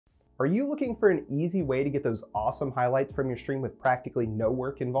Are you looking for an easy way to get those awesome highlights from your stream with practically no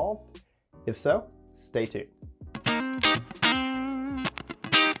work involved? If so, stay tuned.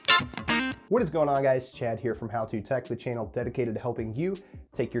 What is going on, guys? Chad here from How To Tech, the channel dedicated to helping you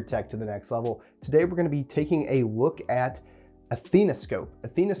take your tech to the next level. Today we're going to be taking a look at Athena Scope.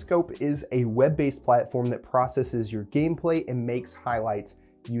 Athena Scope is a web-based platform that processes your gameplay and makes highlights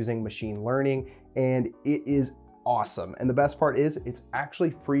using machine learning, and it is awesome. And the best part is it's actually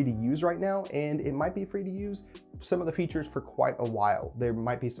free to use right now, and it might be free to use some of the features for quite a while. There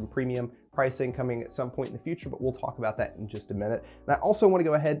might be some premium pricing coming at some point in the future, but we'll talk about that in just a minute. And I also want to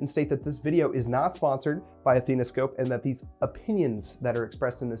go ahead and state that this video is not sponsored by Athena Scope, and that these opinions that are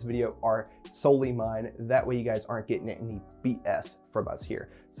expressed in this video are solely mine. That way you guys aren't getting any BS from us here.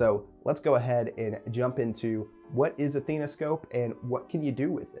 So let's go ahead and jump into what is Athena Scope and what can you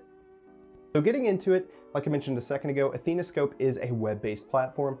do with it. So getting into it, like I mentioned a second ago, Athena Scope is a web-based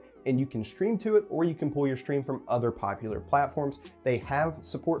platform, and you can stream to it or you can pull your stream from other popular platforms. They have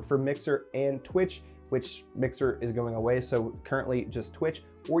support for Mixer and Twitch, which Mixer is going away, so currently just Twitch,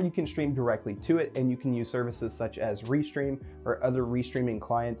 or you can stream directly to it, and you can use services such as Restream or other restreaming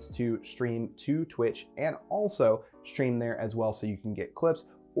clients to stream to Twitch and also stream there as well, so you can get clips.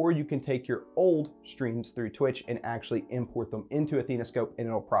 Or you can take your old streams through Twitch and actually import them into Athena Scope, and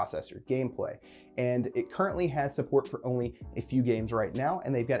it'll process your gameplay. And it currently has support for only a few games right now,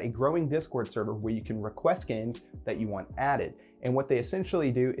 and they've got a growing Discord server where you can request games that you want added. And what they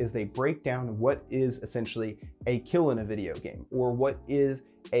essentially do is they break down what is essentially a kill in a video game, or what is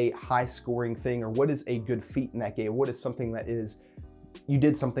a high scoring thing, or what is a good feat in that game, what is something that is you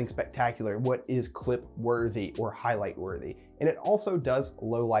did something spectacular, what is clip worthy or highlight worthy. And it also does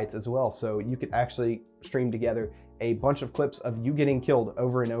lowlights as well, so you could actually stream together a bunch of clips of you getting killed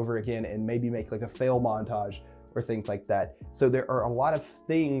over and over again, and maybe make like a fail montage or things like that. So there are a lot of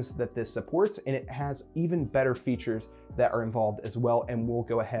things that this supports, and it has even better features that are involved as well. And we'll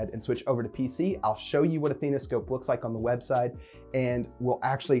go ahead and switch over to PC. I'll show you what Athena Scope looks like on the website, and we'll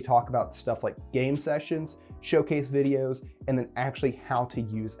actually talk about stuff like game sessions, showcase videos, and then actually how to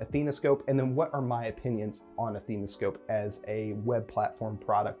use Athena Scope, and then what are my opinions on Athena Scope as a web platform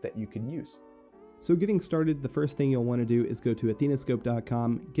product that you could use. So getting started, the first thing you'll want to do is go to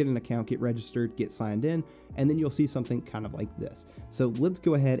athenascope.com, get an account, get registered, get signed in, and then you'll see something kind of like this. So let's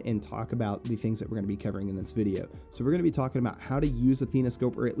go ahead and talk about the things that we're going to be covering in this video. So we're going to be talking about how to use Athena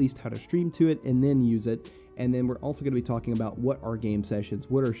Scope, or at least how to stream to it and then use it. And then we're also going to be talking about what are game sessions,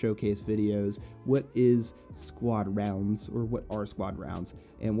 what are showcase videos, what is squad rounds, or what are squad rounds,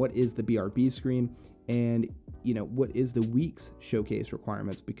 and what is the BRB screen, and what is the week's showcase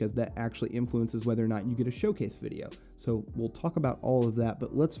requirements, because that actually influences whether or not you get a showcase video. So we'll talk about all of that,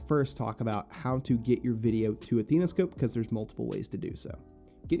 but let's first talk about how to get your video to Athena Scope, because there's multiple ways to do so.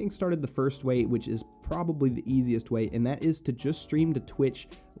 Getting started the first way, which is probably the easiest way, and that is to just stream to Twitch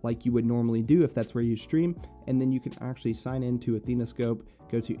like you would normally do if that's where you stream, and then you can actually sign into Athena Scope,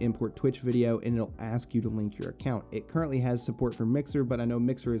 go to import Twitch video, and it'll ask you to link your account. It currently has support for Mixer, but I know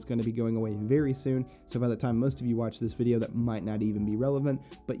Mixer is going to be going away very soon, so by the time most of you watch this video, that might not even be relevant.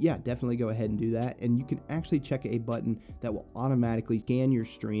 But yeah, definitely go ahead and do that, and you can actually check a button that will automatically scan your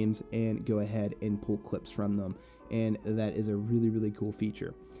streams and go ahead and pull clips from them, and that is a really cool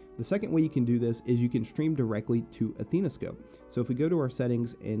feature. The second way you can do this is you can stream directly to Athena Scope. So if we go to our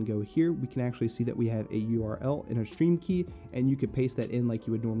settings and go here, we can actually see that we have a URL and a stream key, and you could paste that in like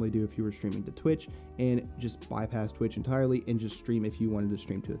you would normally do if you were streaming to Twitch, and just bypass Twitch entirely and just stream if you wanted to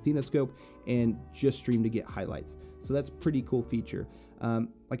stream to Athena Scope, and just stream to get highlights. So that's a pretty cool feature.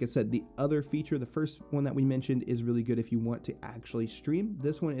 Like I said, the other feature, the first one that we mentioned, is really good if you want to actually stream.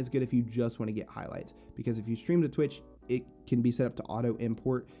 This one is good if you just want to get highlights, because if you stream to Twitch, it can be set up to auto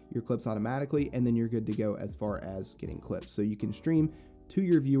import your clips automatically, and then you're good to go as far as getting clips. So you can stream to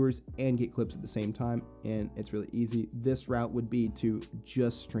your viewers and get clips at the same time, and it's really easy. This route would be to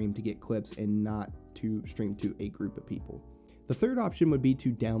just stream to get clips and not to stream to a group of people. The third option would be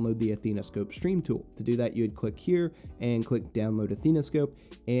to download the Athena Scope stream tool. To do that, you would click here and click download Athena Scope,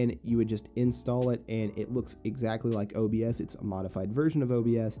 and you would just install it, and it looks exactly like OBS. It's a modified version of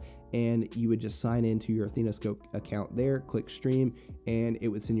OBS, and you would just sign into your Athena Scope account there, click stream, and it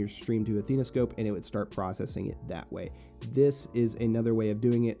would send your stream to Athena Scope, and it would start processing it that way. This is another way of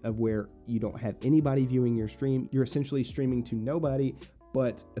doing it, of where you don't have anybody viewing your stream. You're essentially streaming to nobody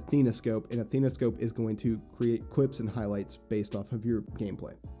but Athena Scope, and Athena Scope is going to create clips and highlights based off of your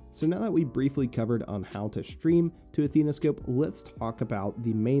gameplay. So now that we briefly covered on how to stream to Athena Scope, let's talk about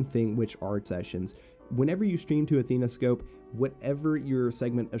the main thing, which are sessions. Whenever you stream to Athena Scope, whatever your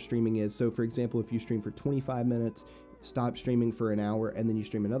segment of streaming is, so for example, if you stream for 25 minutes, stop streaming for an hour and then you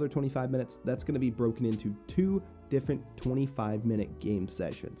stream another 25 minutes, that's going to be broken into 2 different 25-minute game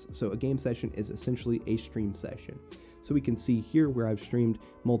sessions. So a game session is essentially a stream session. So we can see here where I've streamed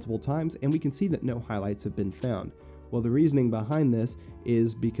multiple times, and we can see that no highlights have been found. Well, the reasoning behind this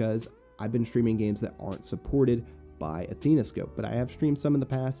is because I've been streaming games that aren't supported by Athena Scope, but I have streamed some in the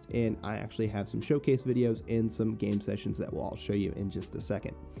past, and I actually have some showcase videos and some game sessions that I'll show you in just a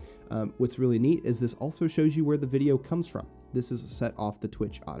second. What's really neat is this also shows you where the video comes from. This is set off the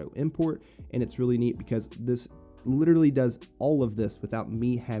Twitch auto import, and it's really neat because this literally does all of this without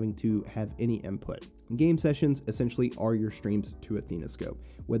me having to have any input. Game sessions essentially are your streams to Athena Scope,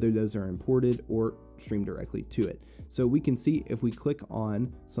 whether those are imported or streamed directly to it. So we can see if we click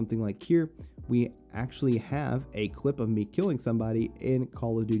on something like here, we actually have a clip of me killing somebody in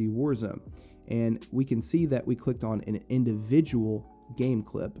Call of Duty Warzone. And we can see that we clicked on an individual game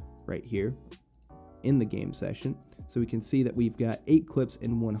clip right here in the game session. So we can see that we've got 8 clips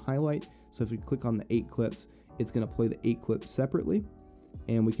in one highlight. So if we click on the 8 clips, it's going to play the 8 clips separately.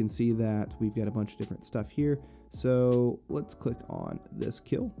 And we can see that we've got a bunch of different stuff here. So let's click on this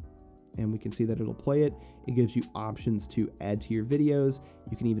kill, and we can see that it'll play it. It gives you options to add to your videos.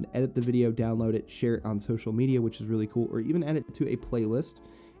 You can even edit the video, download it, share it on social media, which is really cool, or even add it to a playlist.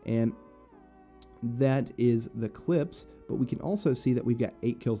 And that is the clips, but we can also see that we've got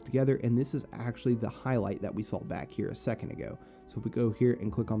 8 kills together, and this is actually the highlight that we saw back here a second ago. So if we go here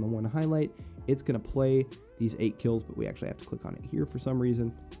and click on the one highlight, it's going to play these 8 kills, but we actually have to click on it here for some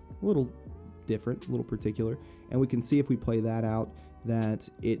reason. A little different, a little particular. And we can see if we play that out, that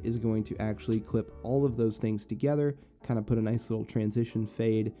it is going to actually clip all of those things together, kind of put a nice little transition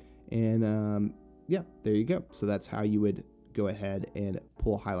fade, and yeah, there you go. So that's how you would go ahead and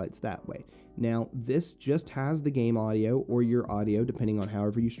pull highlights that way. Now, this just has the game audio or your audio, depending on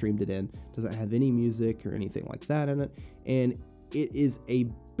however you streamed it in. Doesn't have any music or anything like that in it, and it is a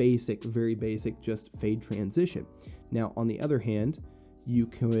basic, very basic, just fade transition. Now, on the other hand, you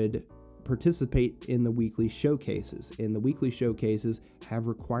could participate in the weekly showcases, and the weekly showcases have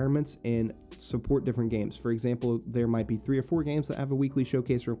requirements and support different games. For example, there might be 3 or 4 games that have a weekly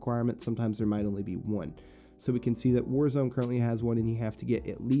showcase requirement. Sometimes there might only be 1. So we can see that Warzone currently has one, and you have to get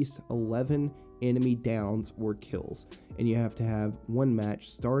at least 11 enemy downs or kills, and you have to have 1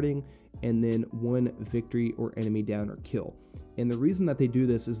 match starting and then 1 victory or enemy down or kill. And the reason that they do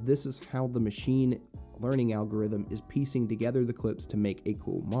this is how the machine learning algorithm is piecing together the clips to make a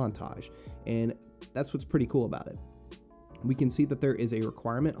cool montage, and that's what's pretty cool about it. We can see that there is a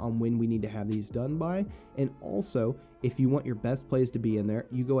requirement on when we need to have these done by, and also if you want your best plays to be in there,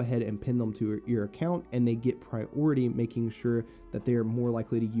 you go ahead and pin them to your account, and they get priority, making sure that they're more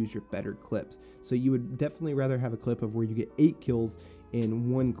likely to use your better clips. So you would definitely rather have a clip of where you get 8 kills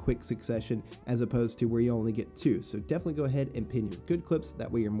in one quick succession as opposed to where you only get 2. So definitely go ahead and pin your good clips, that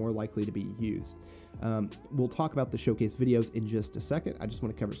way you're more likely to be used. We'll talk about the showcase videos in just a second. I just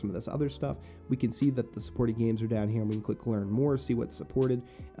want to cover some of this other stuff. We can see that the supported games are down here, and we can click learn more, see what's supported.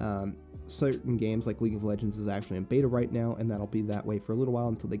 Certain games like League of Legends is actually in beta right now, and that'll be that way for a little while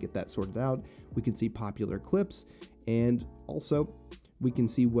until they get that sorted out. We can see popular clips, and also we can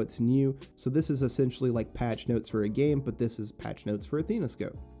see what's new. So this is essentially like patch notes for a game, but this is patch notes for Athena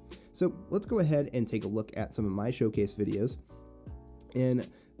Scope. So let's go ahead and take a look at some of my showcase videos. And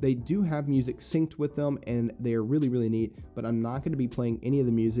they do have music synced with them, and they're really, really neat, but I'm not going to be playing any of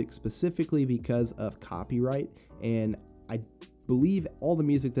the music specifically because of copyright, and I believe all the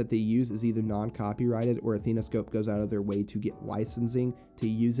music that they use is either non-copyrighted or Athena Scope goes out of their way to get licensing to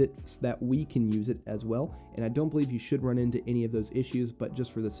use it so that we can use it as well. And I don't believe you should run into any of those issues, but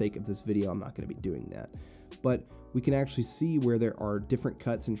just for the sake of this video, I'm not going to be doing that. But we can actually see where there are different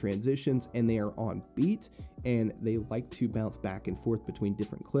cuts and transitions, and they are on beat, and they like to bounce back and forth between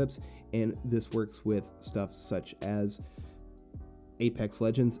different clips. And this works with stuff such as Apex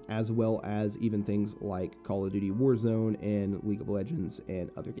Legends, as well as even things like Call of Duty Warzone and League of Legends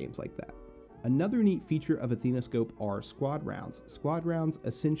and other games like that. Another neat feature of Athena Scope are squad rounds. Squad rounds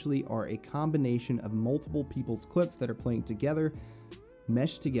essentially are a combination of multiple people's clips that are playing together,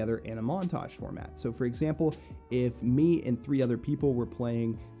 meshed together in a montage format. So for example, if me and 3 other people were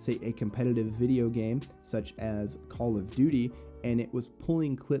playing, say, a competitive video game such as Call of Duty, and it was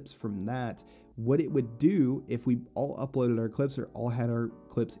pulling clips from that, what it would do if we all uploaded our clips or all had our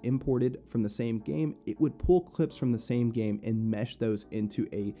clips imported from the same game, it would pull clips from the same game and mesh those into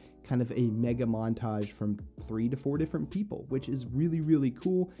a kind of a mega montage from 3 to 4 different people, which is really, really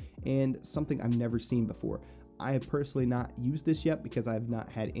cool and something I've never seen before. I have personally not used this yet because I have not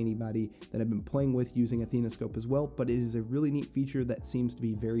had anybody that I've been playing with using Athena Scope as well, but it is a really neat feature that seems to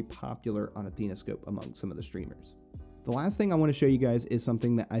be very popular on Athena Scope among some of the streamers. The last thing I want to show you guys is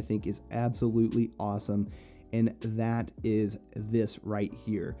something that I think is absolutely awesome, and that is this right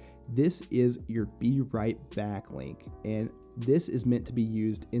here. This is your Be Right Back link, and this is meant to be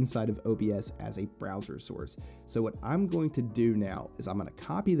used inside of OBS as a browser source. So what I'm going to do now is I'm going to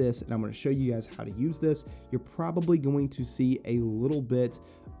copy this and I'm going to show you guys how to use this. You're probably going to see a little bit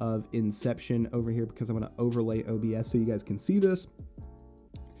of Inception over here because I'm going to overlay OBS so you guys can see this.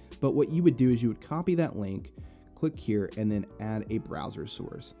 But what you would do is you would copy that link, click here, and then add a browser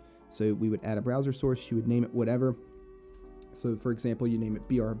source. So we would add a browser source, you would name it whatever. So for example, you name it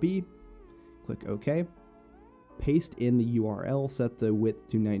BRB, click OK, paste in the URL, set the width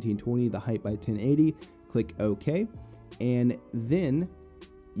to 1920, the height by 1080, click OK, and then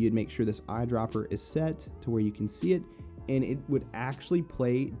you'd make sure this eyedropper is set to where you can see it, and it would actually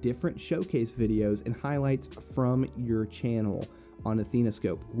play different showcase videos and highlights from your channel on Athena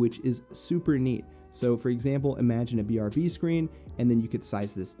Scope, which is super neat. So for example, imagine a BRB screen, and then you could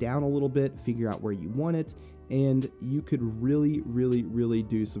size this down a little bit, figure out where you want it, and you could really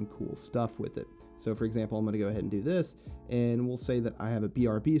do some cool stuff with it. So for example, I'm going to go ahead and do this, and we'll say that I have a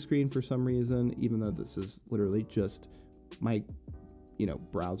BRB screen for some reason, even though this is literally just my,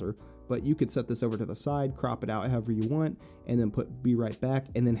 browser. But you could set this over to the side, crop it out however you want, and then put Be Right Back,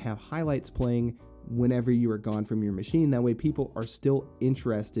 and then have highlights playing whenever you are gone from your machine. That way people are still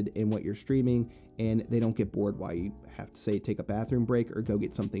interested in what you're streaming and they don't get bored while you have to say take a bathroom break or go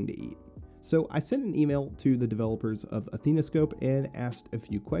get something to eat. So I sent an email to the developers of Athena Scope and asked a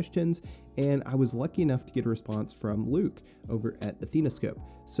few questions, and I was lucky enough to get a response from Luke over at Athena Scope.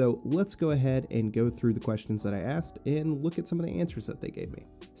 So let's go ahead and go through the questions that I asked and look at some of the answers that they gave me.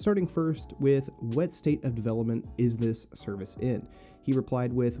 Starting first with, what state of development is this service in? He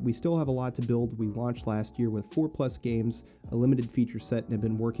replied with, we still have a lot to build. We launched last year with 4+ games, a limited feature set, and have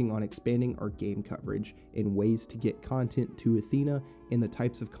been working on expanding our game coverage and ways to get content to Athena and the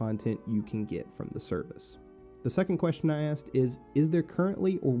types of content you can get from the service. The second question I asked is there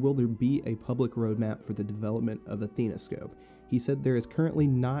currently or will there be a public roadmap for the development of Athena Scope? He said there is currently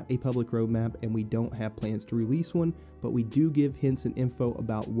not a public roadmap and we don't have plans to release one, but we do give hints and info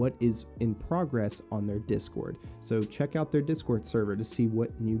about what is in progress on their Discord. So check out their Discord server to see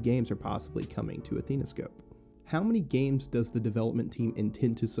what new games are possibly coming to Athena Scope. How many games does the development team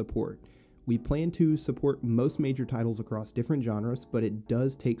intend to support? We plan to support most major titles across different genres, but it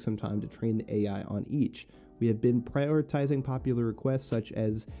does take some time to train the AI on each. We have been prioritizing popular requests such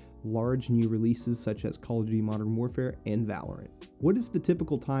as large new releases such as Call of Duty Modern Warfare and Valorant. What is the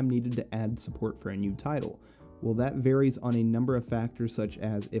typical time needed to add support for a new title? Well, that varies on a number of factors such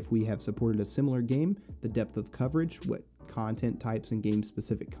as if we have supported a similar game, the depth of coverage, what content types and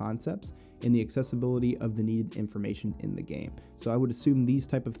game-specific concepts, and the accessibility of the needed information in the game. So I would assume these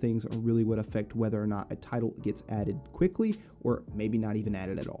type of things are really what affect whether or not a title gets added quickly or maybe not even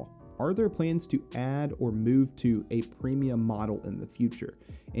added at all. Are there plans to add or move to a premium model in the future?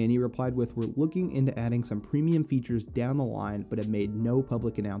 And he replied with, we're looking into adding some premium features down the line, but have made no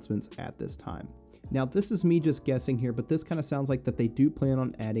public announcements at this time. Now, this is me just guessing here, but this kind of sounds like that they do plan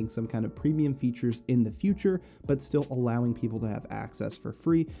on adding some kind of premium features in the future, but still allowing people to have access for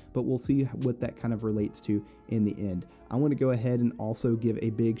free, but we'll see what that kind of relates to in the end. I want to go ahead and also give a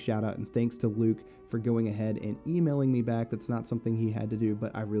big shout out and thanks to Luke for going ahead and emailing me back. That's not something he had to do,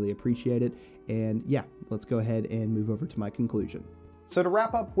 but I really appreciate it. And yeah, let's go ahead and move over to my conclusion. So to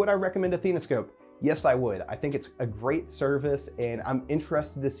wrap up, would I recommend Athena Scope? Yes, I would. I think it's a great service and I'm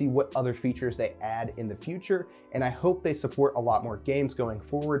interested to see what other features they add in the future. And I hope they support a lot more games going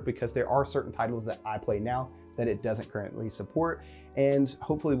forward because there are certain titles that I play now that it doesn't currently support. And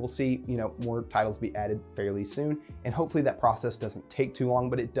hopefully we'll see, more titles be added fairly soon. And hopefully that process doesn't take too long,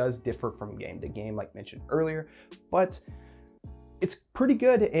 but it does differ from game to game, like mentioned earlier. But it's pretty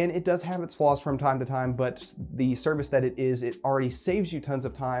good and it does have its flaws from time to time, but the service that it is, it already saves you tons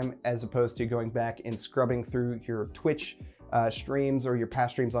of time as opposed to going back and scrubbing through your Twitch streams or your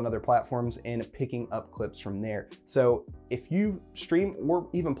past streams on other platforms and picking up clips from there. So if you stream or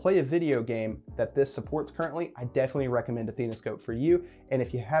even play a video game that this supports currently, I definitely recommend Athena Scope for you. And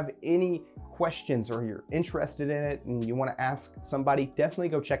if you have any questions or you're interested in it and you want to ask somebody, definitely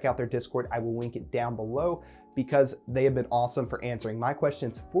go check out their Discord. I will link it down below because they have been awesome for answering my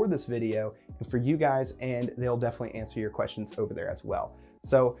questions for this video and for you guys, and they'll definitely answer your questions over there as well.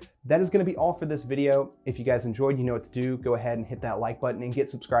 So that is going to be all for this video. If you guys enjoyed, you know what to do. Go ahead and hit that like button and get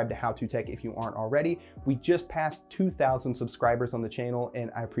subscribed to How To Tech if you aren't already. We just passed 2,000 subscribers on the channel and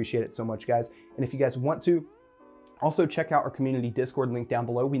I appreciate it so much, guys. And if you guys want to, also check out our community Discord link down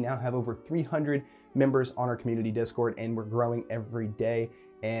below. We now have over 300 members on our community Discord and we're growing every day.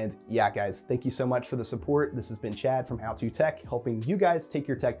 And yeah, guys, thank you so much for the support. This has been Chad from How To Tech, helping you guys take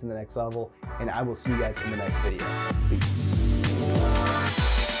your tech to the next level. And I will see you guys in the next video. Peace.